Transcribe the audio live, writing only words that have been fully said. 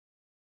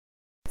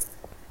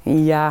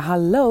Ja,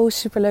 hallo.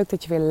 Superleuk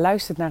dat je weer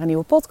luistert naar een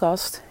nieuwe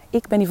podcast.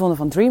 Ik ben Yvonne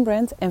van Dream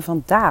Brand en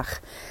vandaag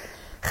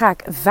ga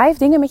ik 5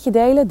 dingen met je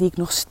delen die ik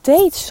nog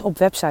steeds op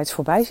websites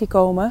voorbij zie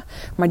komen,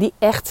 maar die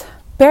echt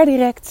per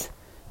direct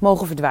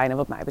mogen verdwijnen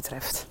wat mij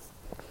betreft.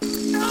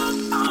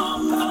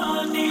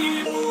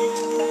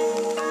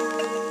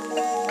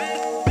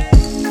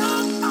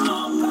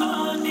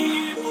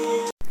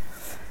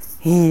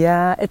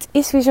 Ja, het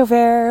is weer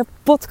zover.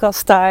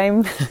 Podcast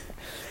time.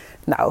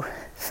 Nou,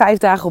 5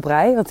 dagen op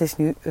rij, want het is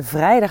nu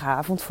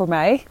vrijdagavond voor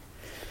mij.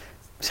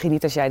 Misschien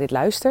niet als jij dit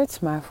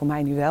luistert, maar voor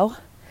mij nu wel.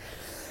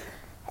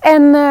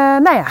 En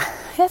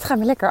het gaat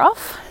me lekker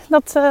af.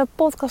 Dat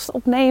podcast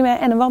opnemen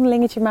en een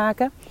wandelingetje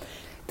maken.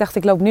 Ik dacht,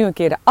 ik loop nu een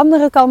keer de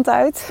andere kant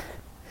uit.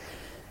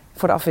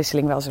 Voor de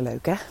afwisseling wel zo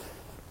leuk, hè?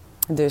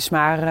 Dus,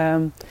 maar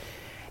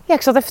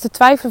ik zat even te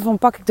twijfelen van,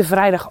 pak ik de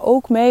vrijdag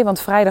ook mee? Want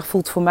vrijdag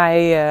voelt voor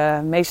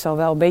mij meestal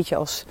wel een beetje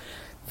als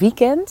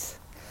weekend.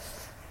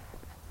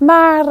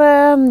 Maar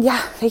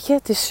weet je,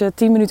 het is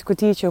 10 minuten,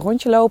 kwartiertje een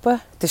rondje lopen.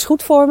 Het is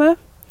goed voor me.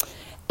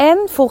 En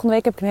volgende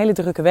week heb ik een hele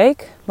drukke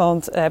week.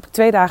 Want heb ik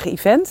 2 dagen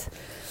event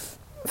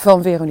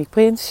van Veronique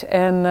Prins.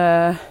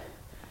 En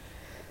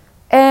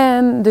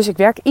dus ik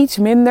werk iets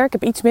minder. Ik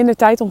heb iets minder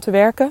tijd om te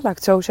werken, laat ik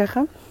het zo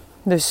zeggen.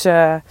 Dus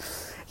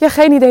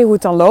geen idee hoe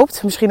het dan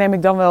loopt. Misschien neem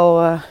ik dan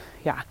wel,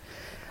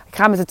 ik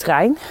ga met de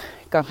trein.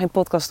 Ik kan geen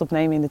podcast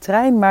opnemen in de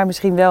trein. Maar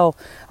misschien wel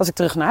als ik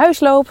terug naar huis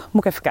loop.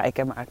 Moet ik even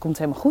kijken, maar het komt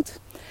helemaal goed.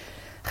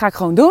 Ga ik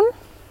gewoon doen.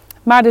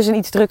 Maar dus een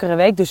iets drukkere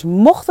week. Dus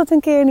mocht het een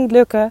keer niet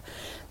lukken,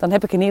 dan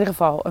heb ik in ieder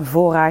geval een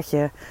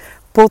voorraadje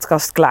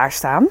podcast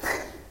klaarstaan.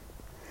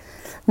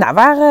 Nou,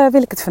 waar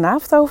wil ik het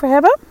vanavond over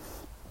hebben?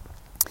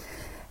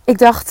 Ik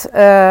dacht,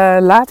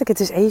 laat ik het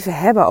eens even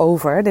hebben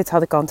over. Dit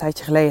had ik al een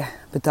tijdje geleden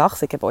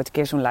bedacht. Ik heb ooit een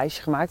keer zo'n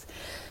lijstje gemaakt.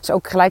 Dus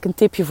ook gelijk een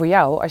tipje voor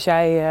jou. Als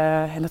jij,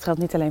 en dat geldt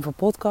niet alleen voor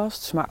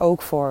podcasts, maar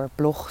ook voor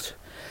blogs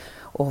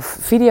of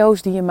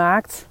video's die je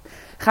maakt.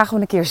 Ga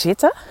gewoon een keer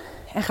zitten.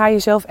 En ga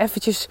jezelf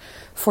eventjes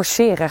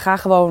forceren. Ga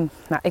gewoon,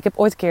 ik heb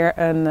ooit een keer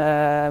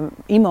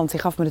iemand die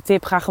gaf me de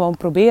tip. Ga gewoon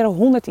proberen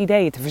 100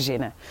 ideeën te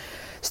verzinnen.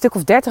 Een stuk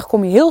of 30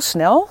 kom je heel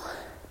snel.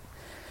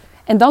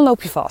 En dan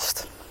loop je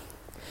vast.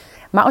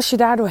 Maar als je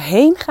daar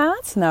doorheen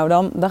gaat,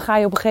 dan ga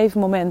je op een gegeven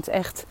moment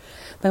echt,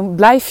 dan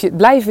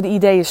blijven de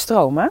ideeën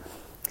stromen.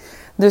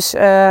 Dus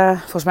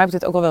volgens mij heb ik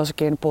dit ook al wel eens een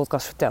keer in de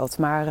podcast verteld.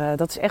 Maar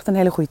dat is echt een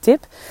hele goede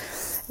tip.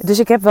 Dus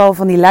ik heb wel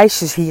van die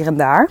lijstjes hier en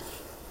daar.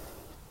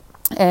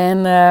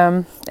 En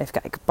even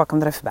kijken, ik pak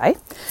hem er even bij.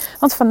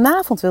 Want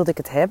vanavond wilde ik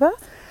het hebben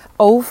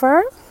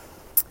over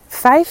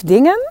 5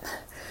 dingen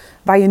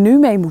waar je nu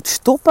mee moet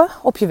stoppen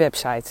op je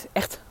website.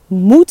 Echt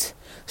moet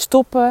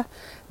stoppen,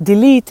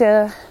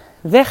 deleten,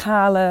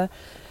 weghalen,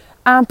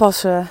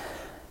 aanpassen.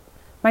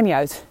 Maakt niet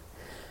uit.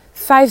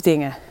 5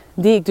 dingen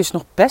die ik dus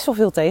nog best wel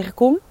veel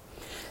tegenkom.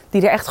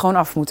 Die er echt gewoon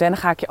af moeten. En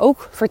dan ga ik je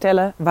ook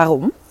vertellen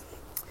waarom.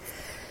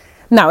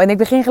 Nou, en ik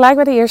begin gelijk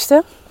bij de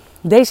eerste.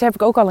 Deze heb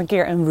ik ook al een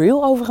keer een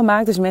reel over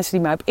gemaakt. Dus mensen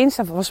die mij op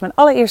Insta, was mijn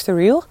allereerste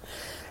reel.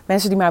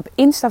 Mensen die mij op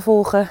Insta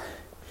volgen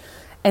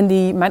en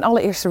die mijn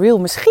allereerste reel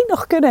misschien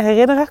nog kunnen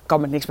herinneren. Ik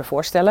kan me niks meer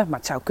voorstellen, maar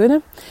het zou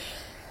kunnen.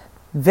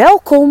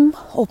 Welkom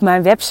op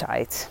mijn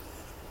website.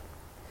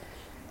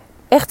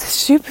 Echt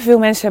superveel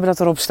mensen hebben dat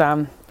erop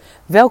staan.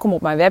 Welkom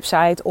op mijn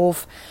website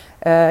of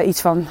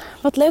iets van,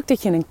 wat leuk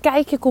dat je een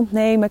kijkje komt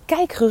nemen.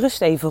 Kijk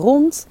gerust even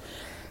rond.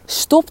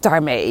 Stop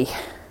daarmee.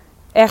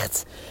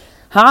 Echt.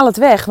 Haal het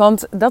weg,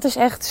 want dat is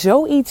echt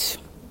zoiets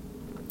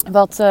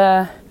wat,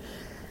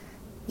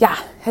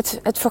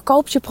 het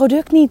verkoopt je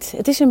product niet.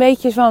 Het is een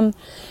beetje van,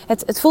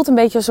 het voelt een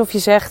beetje alsof je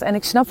zegt, en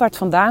ik snap waar het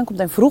vandaan komt.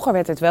 En vroeger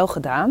werd het wel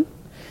gedaan.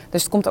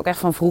 Dus het komt ook echt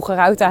van vroeger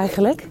uit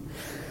eigenlijk.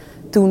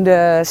 Toen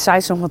de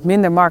sites nog wat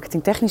minder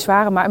marketingtechnisch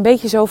waren. Maar een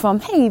beetje zo van,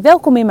 hey,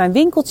 welkom in mijn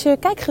winkeltje.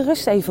 Kijk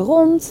gerust even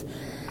rond.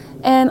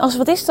 En als er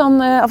wat is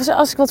dan,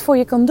 als ik wat voor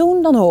je kan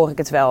doen, dan hoor ik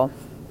het wel.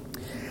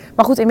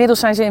 Maar goed, inmiddels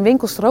zijn ze in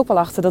winkels er ook wel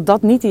achter dat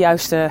dat niet de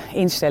juiste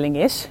instelling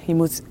is. Je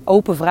moet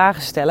open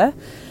vragen stellen.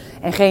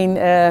 En geen,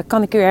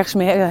 kan ik u ergens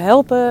mee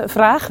helpen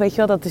vraag, weet je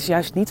wel, dat is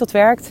juist niet wat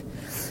werkt.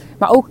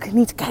 Maar ook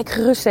niet, kijk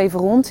gerust even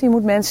rond. Je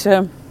moet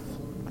mensen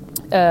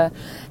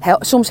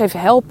soms even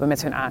helpen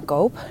met hun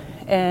aankoop.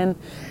 En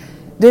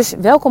dus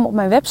welkom op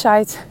mijn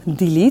website,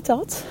 delete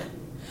dat.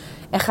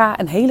 En ga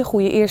een hele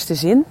goede eerste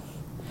zin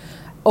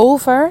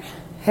over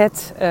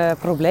het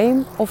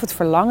probleem of het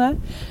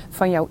verlangen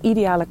van jouw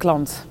ideale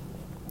klant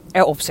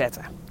erop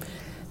zetten.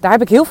 Daar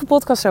heb ik heel veel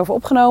podcasts over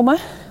opgenomen.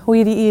 Hoe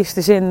je die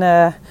eerste zin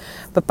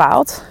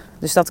bepaalt.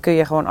 Dus dat kun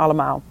je gewoon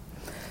allemaal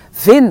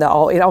vinden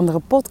al in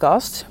andere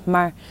podcasts.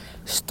 Maar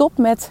stop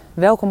met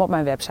welkom op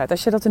mijn website.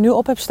 Als je dat er nu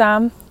op hebt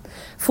staan,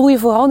 voel je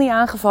vooral niet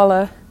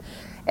aangevallen.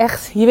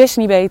 Echt, je wist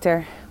niet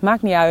beter.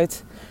 Maakt niet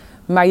uit.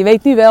 Maar je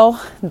weet nu wel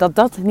dat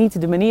dat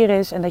niet de manier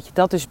is. En dat je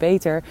dat dus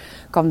beter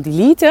kan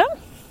deleten.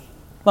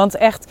 Want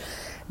echt,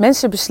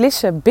 mensen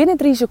beslissen binnen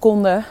 3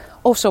 seconden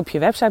of ze op je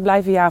website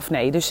blijven, ja of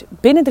nee. Dus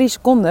binnen 3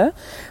 seconden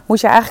moet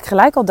je eigenlijk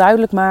gelijk al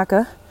duidelijk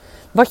maken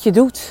wat je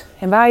doet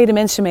en waar je de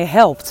mensen mee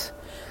helpt.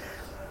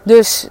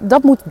 Dus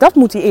dat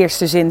moet die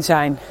eerste zin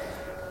zijn.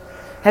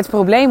 het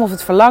probleem of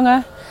het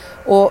verlangen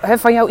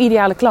van jouw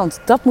ideale klant.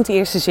 Dat moet de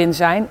eerste zin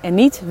zijn. En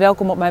niet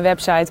welkom op mijn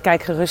website,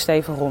 kijk gerust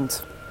even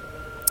rond.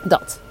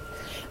 Dat.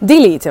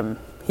 Delete hem.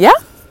 Ja?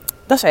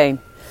 Dat is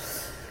 1.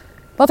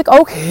 Wat ik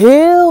ook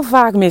heel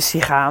vaak mis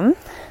zie gaan.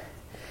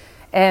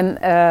 En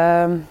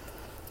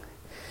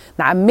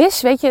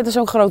mis, weet je, dat is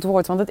zo'n groot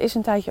woord. Want het is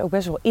een tijdje ook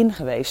best wel in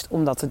geweest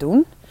om dat te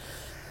doen.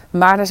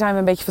 Maar daar zijn we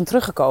een beetje van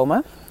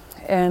teruggekomen.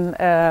 En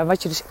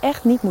wat je dus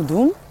echt niet moet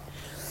doen,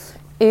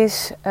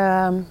 is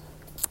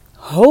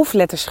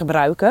hoofdletters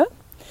gebruiken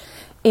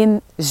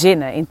in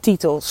zinnen, in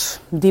titels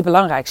die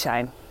belangrijk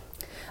zijn.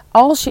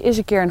 Als je eens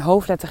een keer een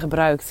hoofdletter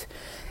gebruikt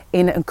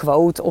in een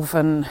quote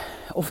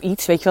of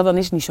iets, weet je wel, dan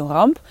is het niet zo'n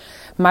ramp.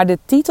 Maar de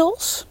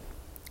titels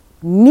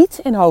niet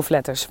in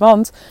hoofdletters.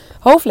 Want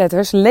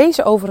hoofdletters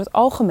lezen over het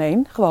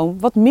algemeen gewoon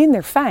wat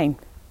minder fijn.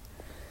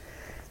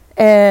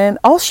 En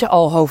als je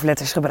al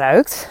hoofdletters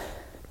gebruikt,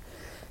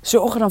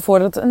 zorg er dan voor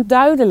dat het een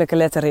duidelijke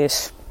letter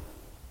is.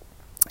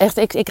 Echt,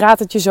 ik raad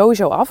het je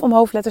sowieso af om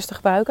hoofdletters te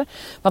gebruiken.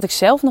 Wat ik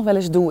zelf nog wel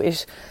eens doe,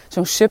 is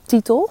zo'n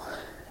subtitel.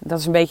 Dat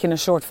is een beetje een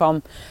soort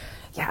van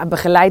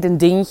begeleidend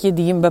dingetje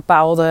die een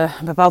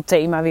bepaald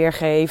thema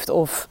weergeeft.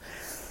 Of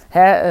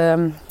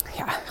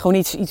gewoon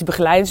iets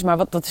begeleidends. Maar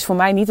dat is voor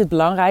mij niet het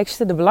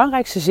belangrijkste. De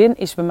belangrijkste zin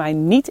is bij mij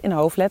niet in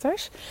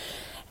hoofdletters.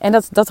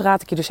 En dat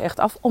raad ik je dus echt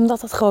af,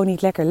 omdat het gewoon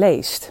niet lekker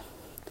leest.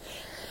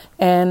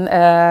 En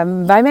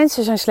wij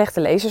mensen zijn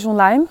slechte lezers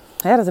online.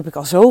 Dat heb ik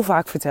al zo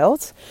vaak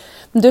verteld.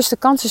 Dus de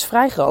kans is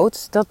vrij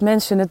groot dat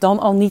mensen het dan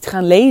al niet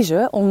gaan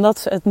lezen,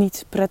 omdat het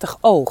niet prettig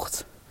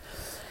oogt.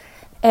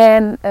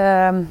 En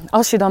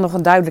als je dan nog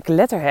een duidelijke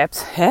letter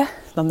hebt,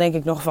 dan denk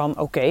ik nog van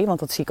oké, want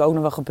dat zie ik ook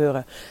nog wel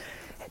gebeuren.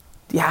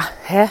 Ja,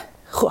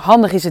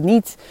 handig is het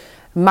niet,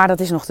 maar dat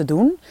is nog te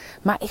doen.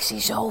 Maar ik zie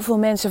zoveel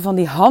mensen van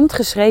die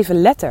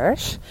handgeschreven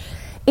letters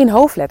in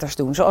hoofdletters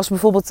doen. Zoals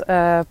bijvoorbeeld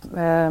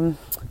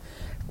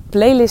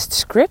playlist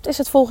script is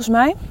het volgens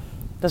mij.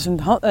 Dat is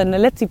een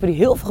lettertype die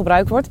heel veel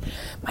gebruikt wordt.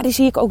 Maar die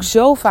zie ik ook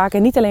zo vaak,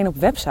 en niet alleen op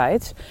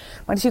websites,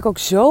 maar die zie ik ook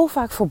zo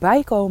vaak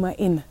voorbij komen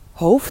in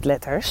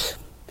hoofdletters.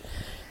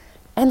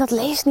 En dat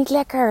leest niet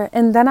lekker.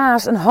 En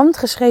daarnaast een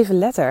handgeschreven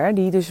letter,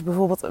 die dus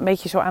bijvoorbeeld een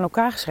beetje zo aan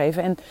elkaar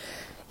geschreven. En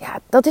ja,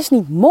 dat is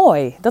niet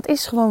mooi. Dat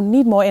is gewoon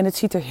niet mooi en het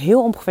ziet er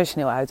heel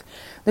onprofessioneel uit.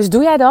 Dus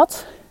doe jij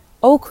dat?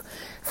 Ook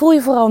voel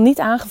je vooral niet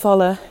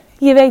aangevallen.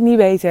 Je weet niet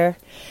beter.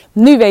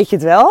 Nu weet je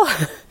het wel.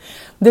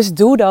 Dus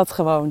doe dat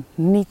gewoon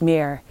niet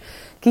meer.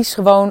 Kies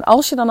gewoon,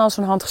 als je dan al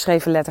zo'n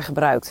handgeschreven letter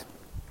gebruikt,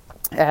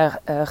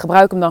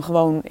 gebruik hem dan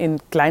gewoon in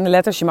kleine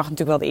letters. Je mag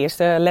natuurlijk wel de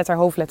eerste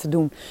hoofdletter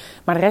doen,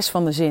 maar de rest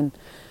van de zin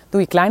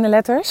doe je kleine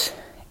letters.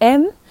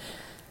 En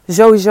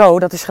sowieso,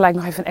 dat is gelijk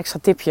nog even een extra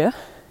tipje.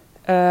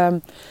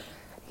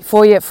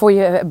 Voor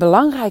je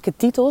belangrijke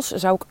titels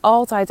zou ik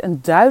altijd een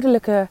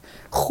duidelijke,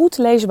 goed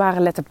leesbare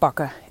letter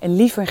pakken. En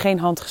liever geen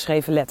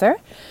handgeschreven letter.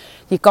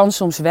 Je kan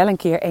soms wel een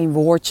keer een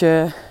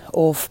woordje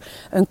of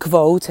een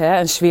quote,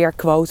 een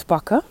sfeerquote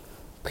pakken.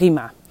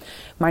 Prima.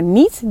 Maar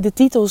niet de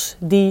titels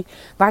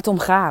waar het om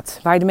gaat.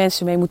 Waar je de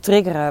mensen mee moet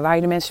triggeren. Waar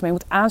je de mensen mee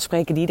moet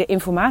aanspreken. Die de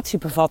informatie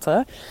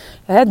bevatten.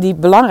 Die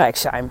belangrijk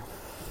zijn.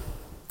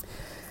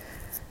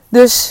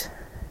 Dus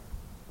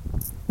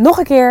nog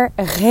een keer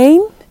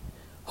geen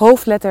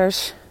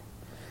hoofdletters.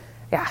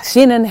 Ja,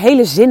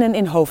 hele zinnen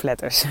in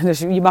hoofdletters. Dus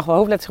je mag wel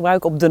hoofdletters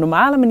gebruiken op de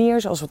normale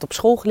manier. Zoals we het op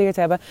school geleerd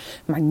hebben.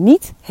 Maar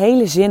niet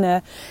hele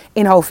zinnen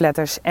in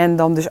hoofdletters. En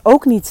dan dus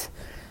ook niet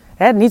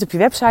op je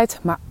website,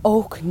 maar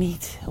ook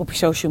niet op je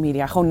social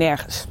media. Gewoon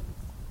nergens.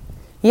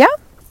 Ja?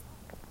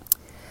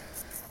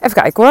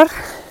 Even kijken hoor.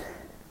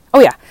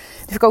 Oh ja, die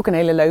vind ik ook een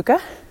hele leuke.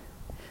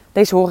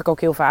 Deze hoor ik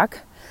ook heel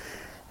vaak.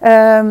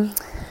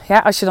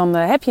 Als je dan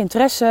heb je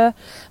interesse,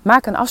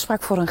 maak een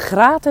afspraak voor een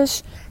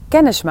gratis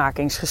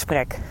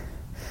kennismakingsgesprek.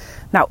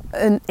 Nou,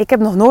 ik heb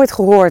nog nooit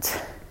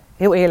gehoord,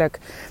 heel eerlijk,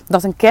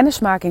 dat een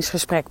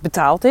kennismakingsgesprek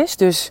betaald is.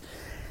 Dus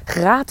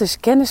gratis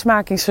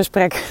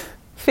kennismakingsgesprek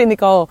vind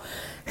ik al,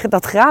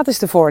 dat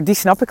gratis ervoor, die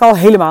snap ik al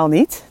helemaal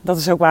niet. Dat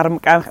is ook waarom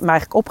ik me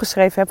eigenlijk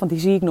opgeschreven heb, want die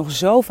zie ik nog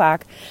zo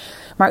vaak.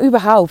 Maar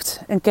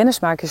überhaupt, een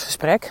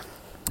kennismakingsgesprek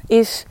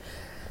is,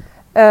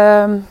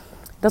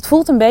 dat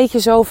voelt een beetje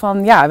zo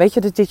van, ja, weet je,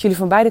 dat jullie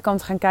van beide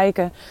kanten gaan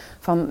kijken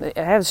van,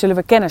 zullen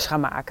we kennis gaan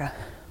maken?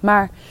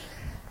 Maar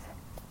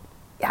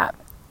ja,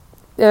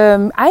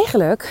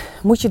 eigenlijk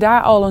moet je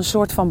daar al een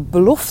soort van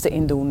belofte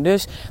in doen.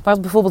 Dus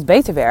wat bijvoorbeeld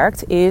beter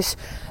werkt is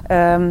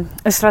een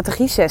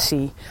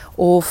strategie-sessie.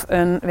 Of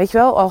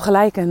al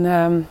gelijk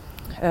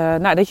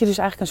dat je dus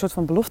eigenlijk een soort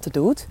van belofte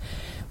doet.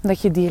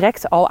 Dat je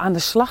direct al aan de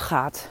slag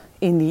gaat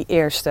in die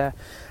eerste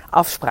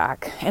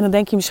afspraak. En dan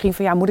denk je misschien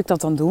van, ja, moet ik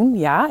dat dan doen?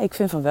 Ja, ik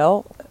vind van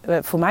wel.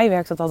 Voor mij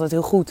werkt dat altijd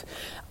heel goed.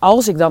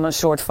 Als ik dan een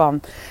soort van,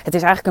 het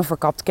is eigenlijk een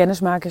verkapt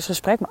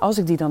kennismakersgesprek, maar als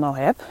ik die dan al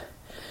heb,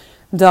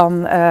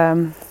 dan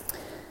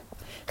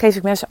geef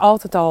ik mensen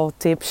altijd al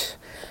tips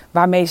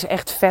waarmee ze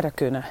echt verder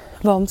kunnen.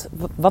 Want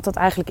wat dat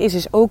eigenlijk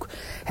is ook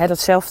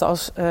datzelfde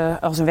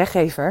als een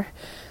weggever,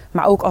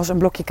 maar ook als een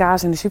blokje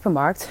kaas in de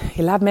supermarkt.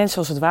 Je laat mensen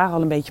als het ware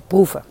al een beetje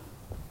proeven.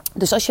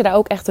 Dus als je daar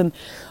ook echt een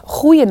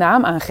goede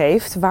naam aan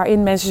geeft,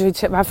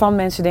 waarvan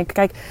mensen denken,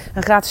 kijk,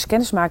 een gratis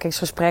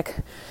kennismakingsgesprek,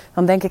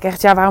 dan denk ik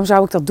echt, ja, waarom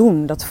zou ik dat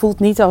doen? Dat voelt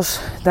niet als,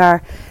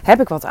 daar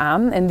heb ik wat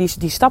aan. En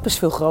die stap is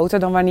veel groter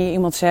dan wanneer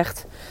iemand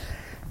zegt,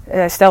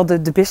 stel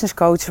de business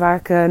coach waar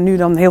ik nu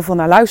dan heel veel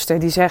naar luister,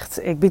 die zegt,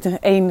 ik bied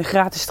een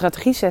gratis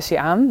strategie-sessie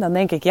aan. Dan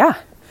denk ik, ja,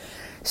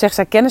 zegt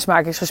zij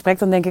kennismakingsgesprek,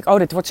 dan denk ik, oh,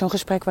 dit wordt zo'n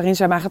gesprek waarin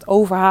zij mij gaat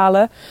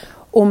overhalen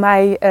om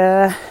mij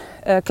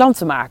klant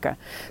te maken.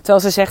 Terwijl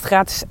ze zegt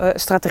gratis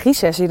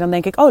strategie-sessie, dan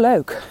denk ik, oh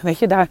leuk. Weet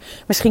je,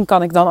 misschien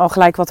kan ik dan al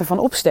gelijk wat ervan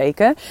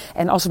opsteken.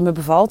 En als het me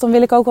bevalt, dan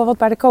wil ik ook wel wat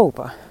bij de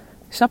kopen.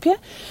 Snap je? Het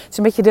is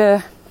een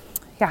beetje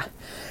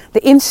de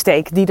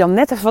insteek die dan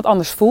net even wat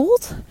anders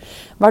voelt.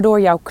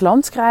 Waardoor jouw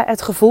klant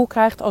het gevoel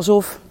krijgt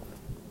alsof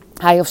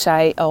hij of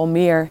zij al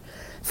meer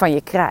van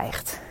je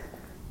krijgt.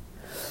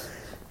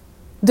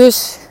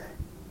 Dus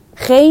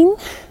geen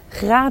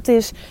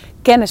gratis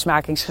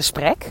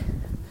kennismakingsgesprek.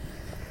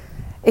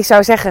 Ik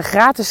zou zeggen,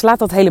 gratis, laat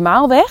dat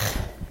helemaal weg.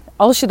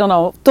 Als je dan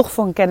al toch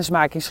voor een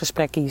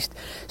kennismakingsgesprek kiest,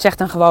 zeg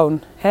dan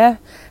gewoon,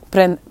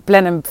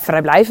 plan een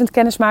vrijblijvend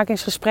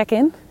kennismakingsgesprek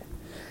in.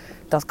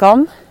 Dat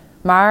kan,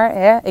 maar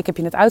ik heb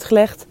je net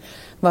uitgelegd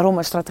waarom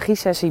een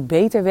strategie-sessie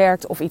beter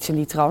werkt of iets in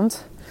die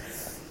trant.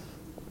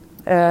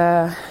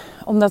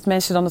 Omdat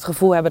mensen dan het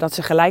gevoel hebben dat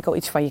ze gelijk al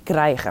iets van je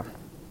krijgen.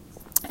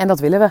 En dat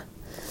willen we.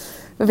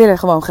 We willen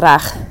gewoon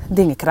graag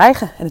dingen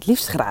krijgen en het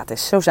liefst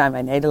gratis. Zo zijn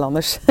wij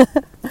Nederlanders.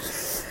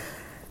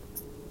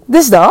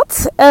 Dus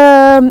dat.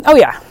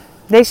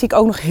 Deze zie ik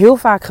ook nog heel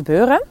vaak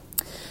gebeuren.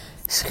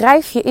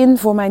 Schrijf je in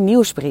voor mijn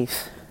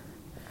nieuwsbrief.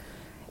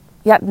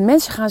 Ja,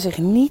 mensen gaan zich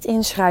niet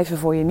inschrijven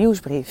voor je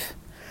nieuwsbrief.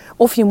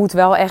 Of je moet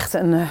wel echt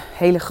een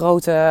hele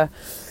grote,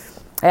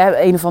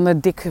 een of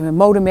ander dik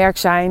modemerk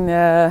zijn.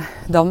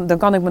 Dan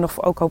kan ik me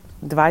nog ook op,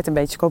 de waait een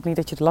beetje. Ik hoop niet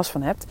dat je er last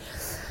van hebt.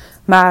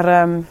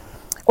 Maar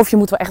of je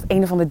moet wel echt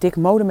een of ander dik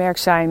modemerk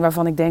zijn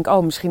waarvan ik denk,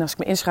 oh, misschien als ik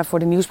me inschrijf voor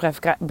de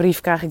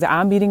nieuwsbrief krijg ik de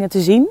aanbiedingen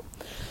te zien.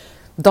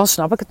 Dan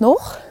snap ik het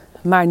nog.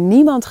 Maar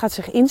niemand gaat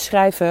zich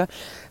inschrijven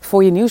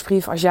voor je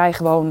nieuwsbrief als jij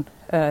gewoon,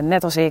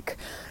 net als ik,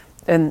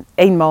 een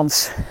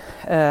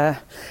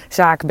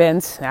eenmanszaak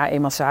bent. Ja,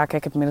 eenmanszaak,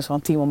 ik heb inmiddels wel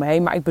een team om me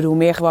heen. Maar ik bedoel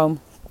meer gewoon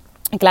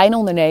een kleine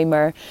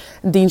ondernemer,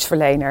 een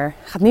dienstverlener.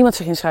 Gaat niemand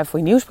zich inschrijven voor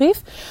je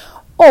nieuwsbrief.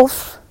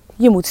 Of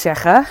je moet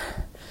zeggen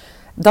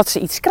dat ze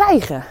iets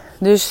krijgen.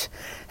 Dus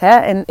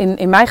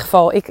in mijn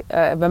geval,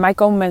 bij mij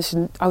komen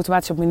mensen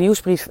automatisch op mijn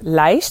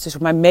nieuwsbrieflijst. Dus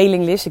op mijn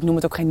mailinglist. Ik noem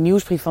het ook geen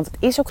nieuwsbrief, want het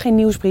is ook geen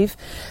nieuwsbrief.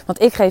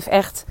 Want ik geef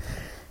echt,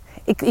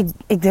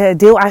 ik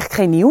deel eigenlijk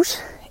geen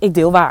nieuws. Ik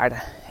deel waarde.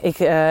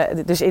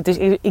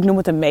 Ik noem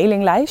het een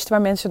mailinglijst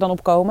waar mensen dan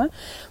op komen.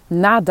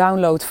 Na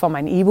download van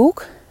mijn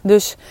e-book.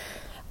 Dus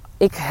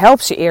ik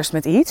help ze eerst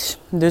met iets.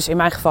 Dus in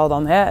mijn geval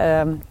dan,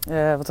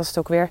 wat was het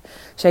ook weer?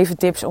 7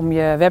 tips om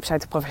je website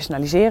te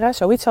professionaliseren.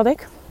 Zoiets had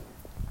ik.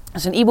 Dat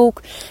is een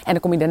e-book. En dan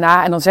kom je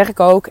daarna, en dan zeg ik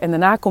ook, en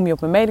daarna kom je op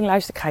mijn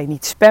mailinglijst. Ik ga je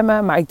niet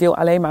spammen, maar ik deel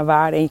alleen maar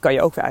waarde en je kan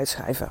je ook weer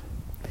uitschrijven.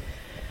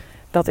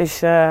 Dat is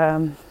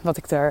wat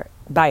ik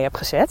erbij heb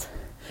gezet.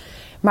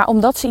 Maar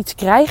omdat ze iets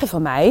krijgen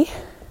van mij,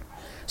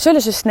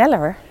 zullen ze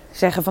sneller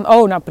zeggen van,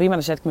 oh nou prima,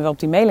 dan zet ik me wel op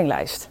die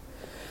mailinglijst.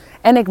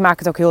 En ik maak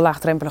het ook heel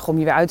laagdrempelig om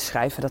je weer uit te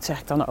schrijven, dat zeg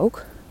ik dan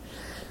ook.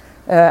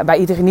 Bij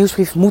iedere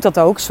nieuwsbrief moet dat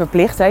ook, is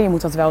verplicht, je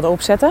moet dat wel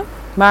erop zetten.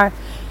 Maar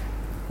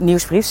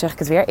nieuwsbrief, zeg ik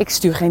het weer, ik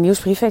stuur geen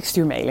nieuwsbrieven, ik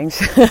stuur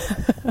mailings.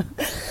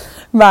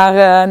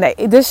 Maar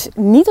nee, dus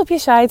niet op je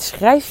site,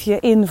 schrijf je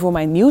in voor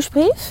mijn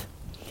nieuwsbrief.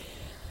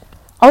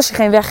 Als je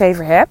geen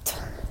weggever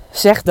hebt,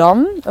 zeg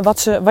dan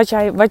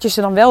wat je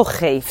ze dan wel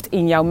geeft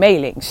in jouw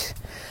mailings.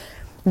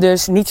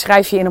 Dus niet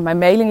schrijf je in op mijn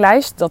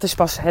mailinglijst, dat is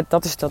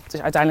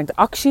uiteindelijk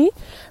de actie.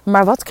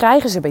 Maar wat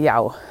krijgen ze bij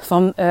jou?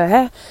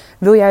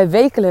 Wil jij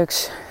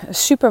wekelijks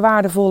super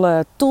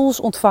waardevolle tools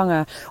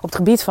ontvangen op het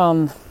gebied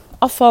van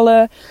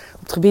afvallen,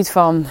 op het gebied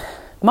van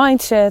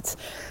mindset,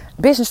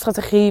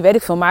 businessstrategie, weet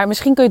ik veel. Maar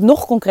misschien kun je het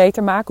nog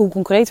concreter maken. Hoe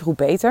concreter, hoe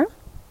beter.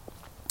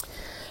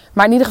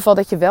 Maar in ieder geval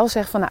dat je wel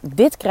zegt van, nou,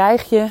 dit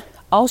krijg je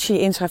als je je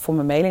inschrijft voor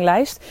mijn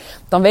mailinglijst.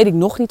 Dan weet ik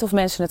nog niet of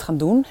mensen het gaan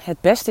doen.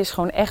 Het beste is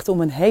gewoon echt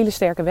om een hele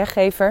sterke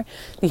weggever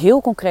die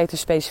heel concreet en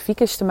specifiek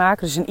is te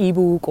maken. Dus een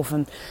e-book of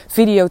een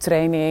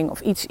videotraining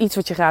of iets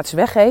wat je gratis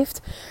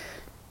weggeeft.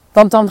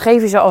 Want dan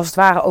geven ze als het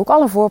ware ook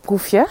al een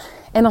voorproefje.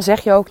 En dan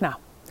zeg je ook, nou,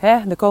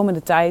 de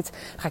komende tijd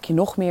ga ik je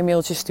nog meer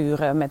mailtjes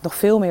sturen met nog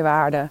veel meer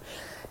waarde.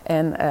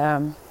 En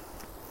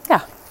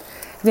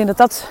ik denk dat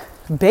dat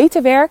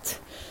beter werkt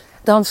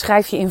dan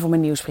schrijf je in voor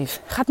mijn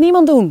nieuwsbrief. Gaat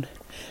niemand doen.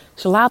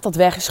 Dus laat dat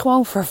weg. Het is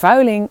gewoon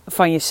vervuiling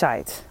van je site.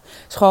 Het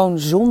is gewoon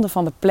zonde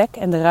van de plek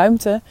en de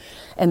ruimte.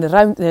 En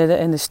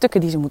de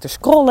stukken die ze moeten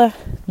scrollen.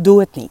 Doe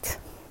het niet.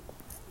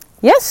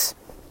 Yes?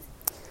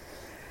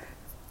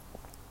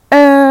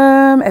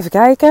 Even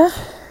kijken.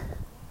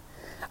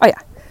 Oh ja,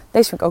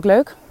 deze vind ik ook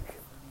leuk.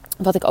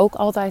 Wat ik ook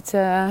altijd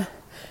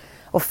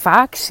of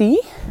vaak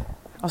zie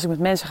als ik met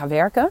mensen ga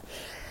werken,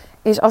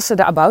 is als ze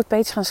de About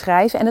page gaan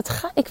schrijven. En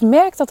ik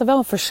merk dat er wel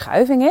een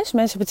verschuiving is.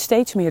 Mensen hebben het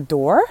steeds meer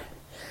door.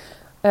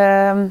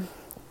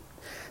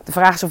 De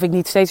vraag is of ik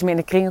niet steeds meer in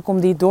de kringen kom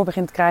die het door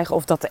begint te krijgen.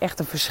 Of dat er echt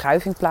een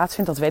verschuiving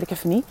plaatsvindt. Dat weet ik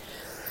even niet.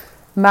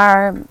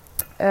 Maar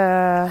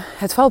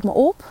het valt me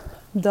op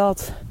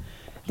dat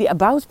die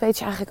About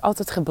Page eigenlijk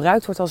altijd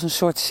gebruikt wordt als een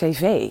soort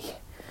cv.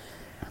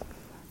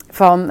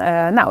 Van,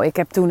 ik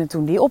heb toen en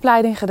toen die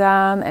opleiding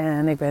gedaan.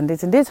 En ik ben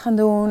dit en dit gaan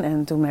doen.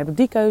 En toen heb ik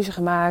die keuze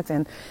gemaakt.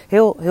 En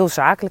heel, heel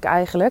zakelijk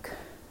eigenlijk.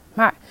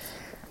 Maar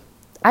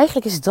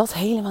eigenlijk is dat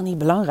helemaal niet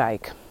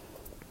belangrijk.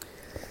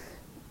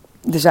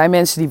 Er zijn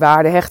mensen die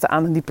waarde hechten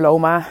aan een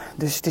diploma.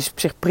 Dus het is op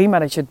zich prima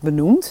dat je het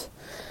benoemt.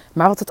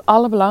 Maar wat het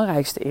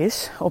allerbelangrijkste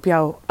is op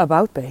jouw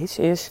About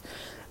Page is...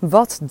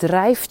 Wat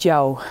drijft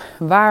jou?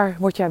 Waar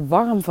word jij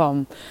warm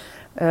van?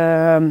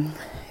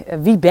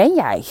 Wie ben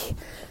jij?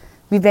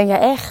 Wie ben jij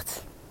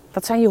echt?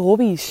 Wat zijn je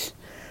hobby's?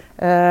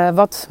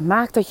 Wat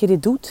maakt dat je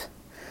dit doet?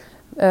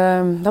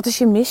 Wat is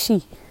je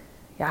missie?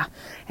 Ja,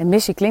 en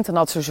missie klinkt dan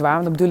altijd zo zwaar.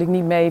 Want daar bedoel ik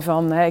niet mee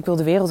van ik wil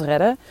de wereld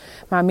redden.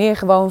 Maar meer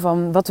gewoon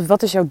van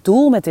wat is jouw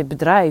doel met dit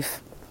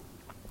bedrijf?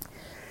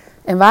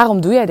 En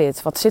waarom doe jij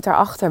dit? Wat zit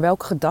daarachter?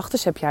 Welke gedachten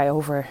heb jij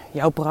over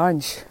jouw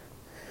branche?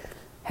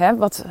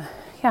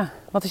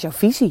 Wat is jouw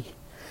visie?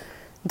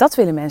 Dat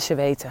willen mensen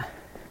weten.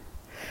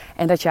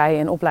 En dat jij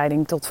een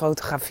opleiding tot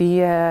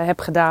fotografie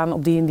hebt gedaan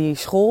op die en die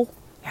school.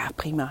 Ja,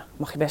 prima.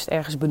 Mag je best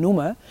ergens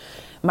benoemen.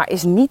 Maar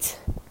is niet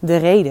de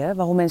reden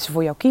waarom mensen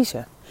voor jou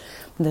kiezen.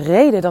 De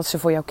reden dat ze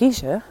voor jou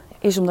kiezen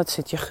is omdat ze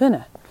het je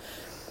gunnen.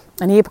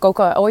 En hier heb ik ook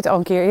ooit al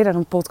een keer eerder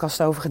een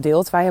podcast over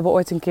gedeeld. Wij hebben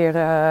ooit een keer,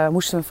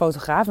 moesten een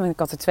fotograaf en ik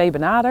had er 2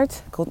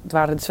 benaderd. Het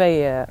waren er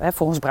 2,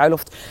 voor ons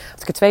bruiloft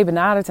had ik er 2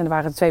 benaderd en er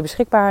waren er 2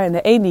 beschikbaar. En de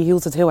een die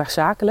hield het heel erg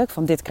zakelijk,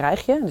 van dit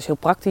krijg je. Dus heel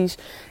praktisch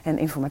en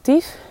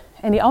informatief.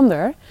 En die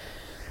ander,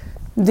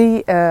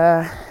 die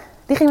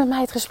ging met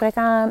mij het gesprek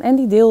aan en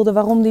die deelde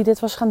waarom die dit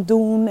was gaan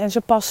doen en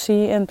zijn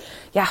passie. En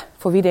ja,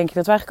 voor wie denk je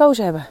dat wij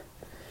gekozen hebben?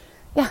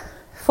 Ja,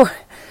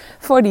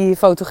 voor die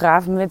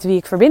fotograaf met wie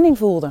ik verbinding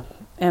voelde.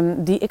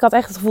 En ik had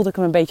echt het gevoel dat ik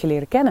hem een beetje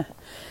leerde kennen.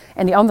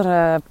 En die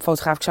andere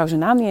fotograaf, ik zou zijn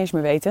naam niet eens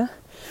meer weten.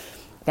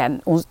 Ja,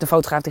 en de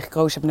fotograaf die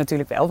gekozen heb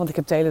natuurlijk wel, want ik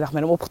heb de hele dag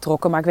met hem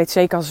opgetrokken. Maar ik weet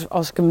zeker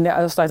als het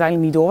uiteindelijk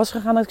niet door was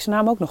gegaan, dat ik zijn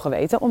naam ook nog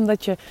geweten.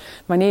 Omdat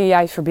wanneer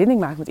jij verbinding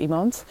maakt met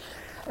iemand,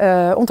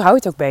 onthoud je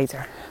het ook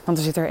beter. Want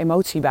er zit er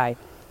emotie bij.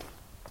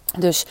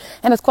 Dus,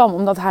 en dat kwam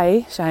omdat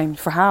hij zijn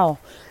verhaal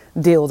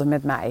deelde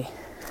met mij.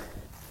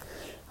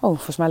 Oh,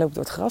 volgens mij loop ik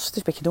door het gras. Het is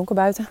een beetje donker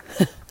buiten.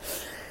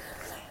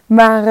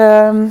 Maar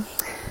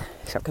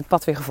ik heb het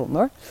pad weer gevonden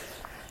hoor.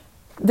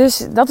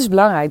 Dus dat is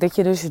belangrijk. Dat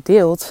je dus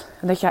deelt.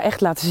 En dat je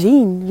echt laat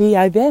zien wie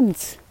jij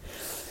bent.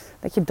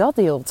 Dat je dat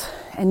deelt.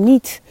 En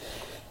niet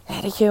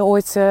dat je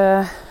ooit...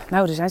 er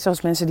zijn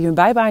zelfs mensen die hun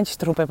bijbaantjes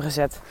erop hebben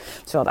gezet.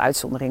 Dat is wel de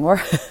uitzondering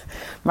hoor.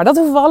 Maar dat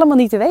hoeven we allemaal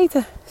niet te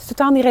weten. Het is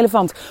totaal niet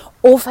relevant.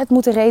 Of het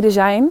moet de reden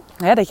zijn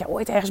dat je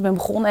ooit ergens bent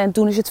begonnen. En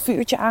toen is het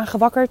vuurtje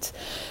aangewakkerd.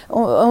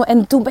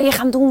 En toen ben je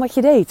gaan doen wat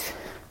je deed.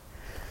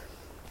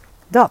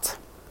 Dat.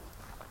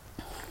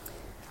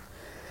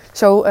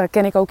 Zo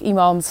ken ik ook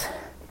iemand,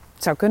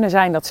 het zou kunnen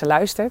zijn dat ze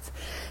luistert.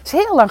 Dus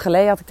heel lang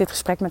geleden had ik dit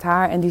gesprek met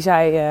haar en die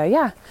zei,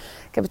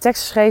 ik heb een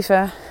tekst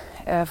geschreven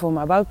voor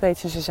mijn About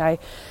Page. En ze zei,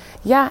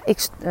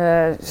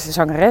 ze is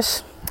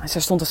zangeres. Ze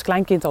stond als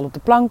klein kind al op de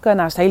planken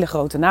naast hele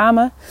grote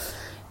namen.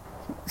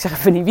 Ik zeg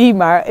even niet wie,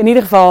 maar in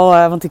ieder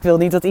geval, want ik wil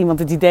niet dat iemand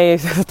het idee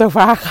heeft dat het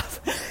over haar gaat.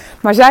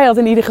 Maar zij had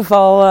in ieder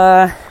geval,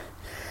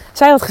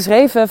 zij had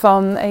geschreven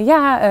van,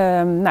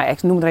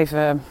 ik noem er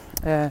even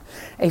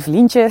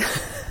Evelientje.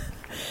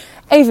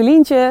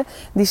 Evelientje,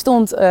 die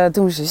stond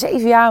toen ze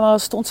 7 jaar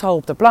was, stond ze al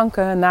op de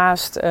planken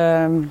naast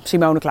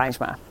Simone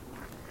Kleinsma.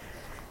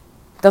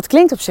 Dat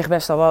klinkt op zich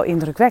best al wel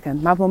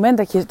indrukwekkend. Maar op het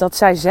moment dat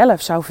zij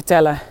zelf zou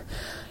vertellen,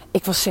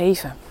 ik was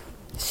 7.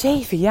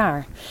 7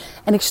 jaar.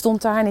 En ik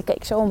stond daar en ik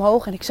keek zo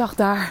omhoog en ik zag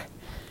daar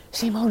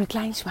Simone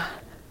Kleinsma.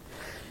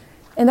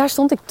 En daar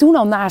stond ik toen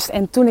al naast.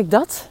 En toen ik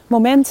dat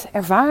moment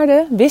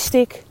ervaarde, wist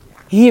ik,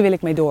 hier wil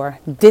ik mee door.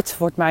 Dit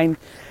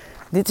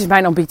is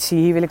mijn ambitie,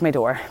 hier wil ik mee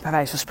door, bij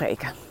wijze van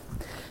spreken.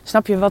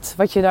 Snap je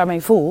wat je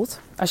daarmee voelt?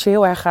 Als je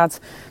heel erg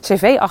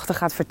cv-achtig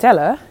gaat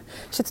vertellen,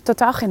 zit er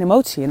totaal geen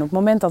emotie in. Op het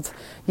moment dat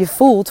je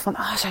voelt van,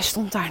 zij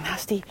stond daar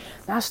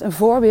naast een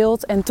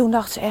voorbeeld. En toen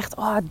dacht ze echt,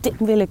 dit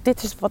wil ik,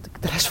 dit is wat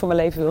ik de rest van mijn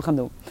leven wil gaan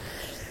doen.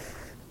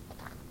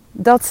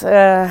 Dat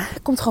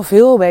komt gewoon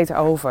veel beter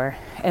over.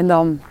 En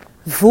dan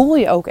voel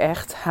je ook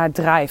echt haar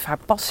drive, haar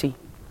passie.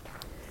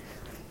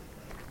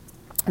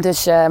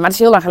 Dus, maar het is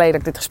heel lang geleden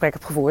dat ik dit gesprek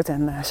heb gevoerd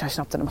en zij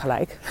snapte hem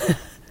gelijk.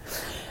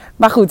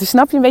 Maar goed, dus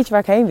snap je een beetje waar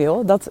ik heen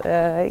wil. Dat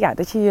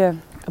je je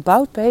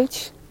About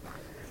Page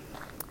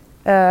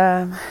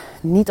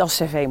niet als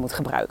cv moet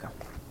gebruiken.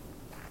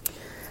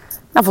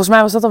 Nou, volgens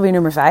mij was dat alweer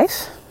nummer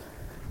 5.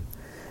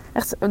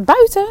 Echt,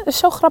 buiten is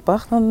zo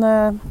grappig. Dan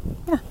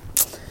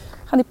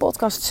gaan die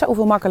podcasts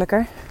zoveel makkelijker.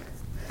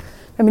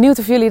 Ik ben benieuwd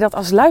of jullie dat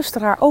als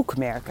luisteraar ook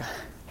merken.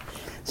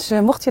 Dus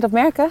mocht je dat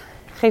merken,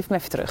 geef het me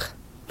even terug.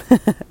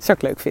 Zou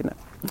ik leuk vinden.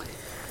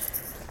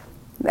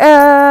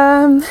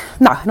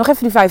 Nog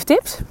even die 5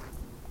 tips.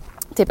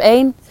 Tip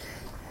 1.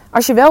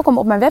 Als je welkom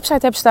op mijn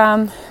website hebt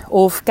staan,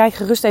 of kijk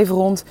gerust even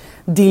rond,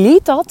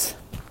 delete dat.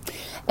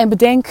 En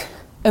bedenk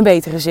een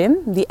betere zin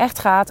die echt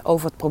gaat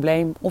over het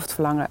probleem of het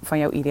verlangen van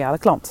jouw ideale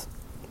klant.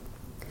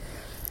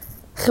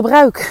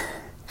 Gebruik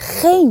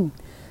geen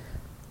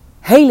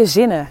hele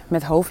zinnen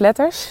met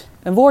hoofdletters.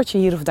 Een woordje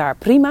hier of daar,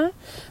 prima.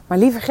 Maar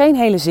liever geen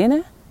hele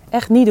zinnen.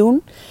 Echt niet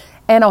doen.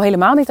 En al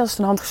helemaal niet als het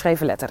een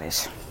handgeschreven letter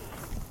is.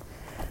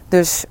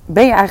 Dus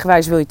ben je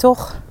eigenwijs, wil je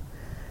toch,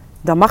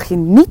 dan mag je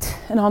niet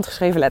een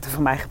handgeschreven letter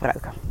van mij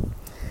gebruiken.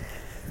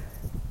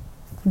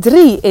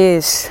 3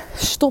 is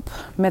stop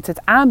met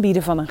het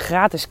aanbieden van een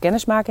gratis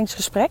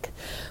kennismakingsgesprek.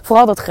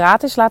 Vooral dat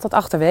gratis, laat dat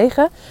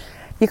achterwege.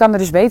 Je kan er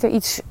dus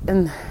beter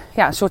een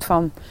soort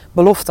van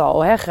belofte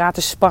al,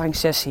 gratis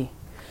sparringssessie.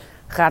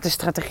 Gratis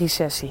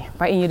strategie-sessie.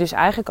 Waarin je dus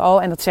eigenlijk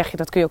al, en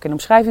dat kun je ook in de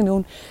omschrijving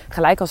doen,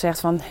 gelijk al zegt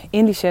van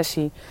in die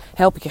sessie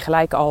help ik je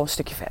gelijk al een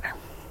stukje verder.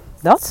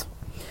 Dat.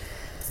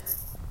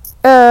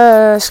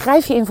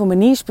 Schrijf je in voor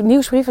mijn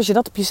nieuwsbrief. Als je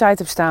dat op je site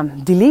hebt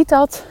staan, delete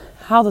dat.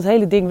 Haal dat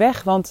hele ding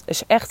weg, want het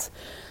is echt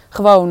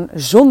gewoon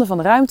zonde van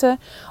de ruimte.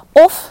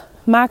 Of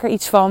maak er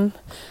iets van,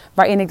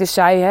 waarin ik dus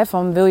zei,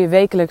 van wil je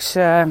wekelijks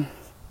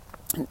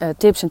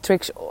tips en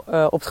tricks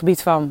op het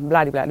gebied van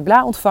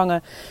bladibladibla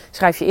ontvangen,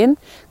 schrijf je in.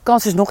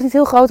 Kans is nog niet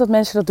heel groot dat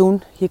mensen dat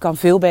doen. Je kan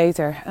veel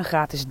beter een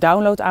gratis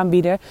download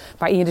aanbieden,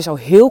 waarin je dus al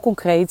heel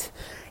concreet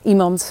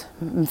iemand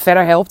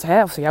verder helpt,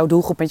 of jouw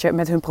doelgroep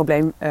met hun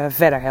probleem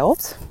verder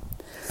helpt.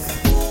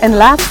 En de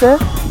laatste,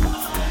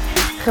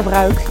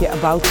 gebruik je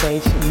About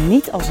Page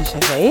niet als een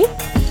cv,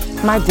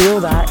 maar deel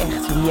daar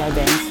echt wie jij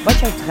bent, wat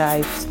jou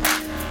drijft,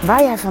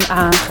 waar jij van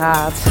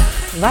aangaat,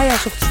 waar jij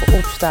 's ochtends voor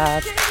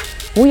opstaat,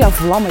 hoe jouw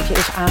vlammetje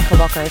is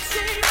aangewakkerd.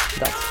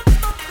 Dat.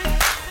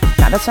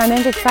 Nou, dat zijn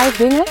denk ik 5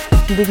 dingen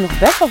die ik nog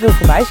best wel veel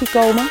voorbij zie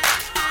komen,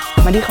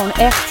 maar die gewoon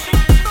echt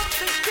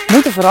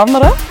moeten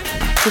veranderen.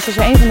 Dus als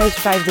je een van deze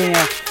 5 dingen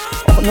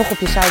nog op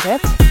je site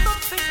hebt,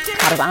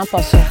 ga het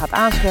aanpassen, ga het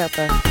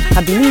aanscherpen,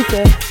 ga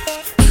deleten.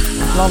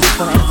 Want het is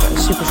gewoon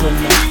echt super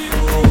zonde.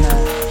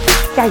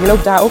 En je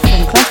loopt daar ook van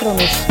een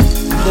klantenrondes.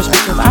 Dus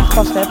als je het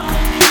aangepast hebt,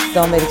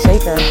 dan weet ik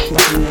zeker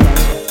dat je meer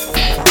mensen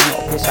gaan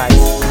op je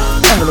site.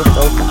 En wellicht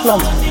ook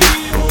klanten.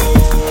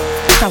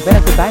 Nou, ik ben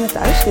ook weer bijna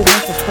thuis. Dit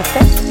is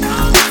perfect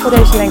voor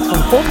deze lengte van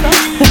de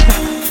podcast.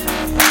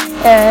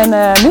 En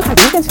nu ga ik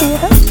weekend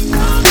vieren.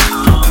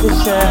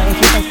 Dus in het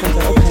weekend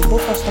komt er ook geen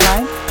podcast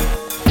online.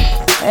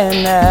 En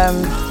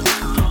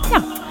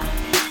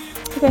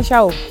ik wens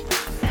jou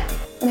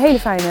een hele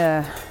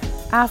fijne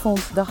avond,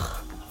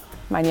 dag.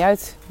 Maakt niet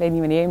uit. Ik weet niet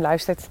wanneer je hem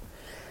luistert.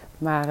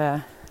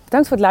 Maar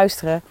bedankt voor het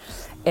luisteren.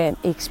 En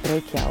ik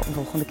spreek jou de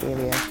volgende keer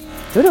weer.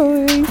 Doei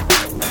doei!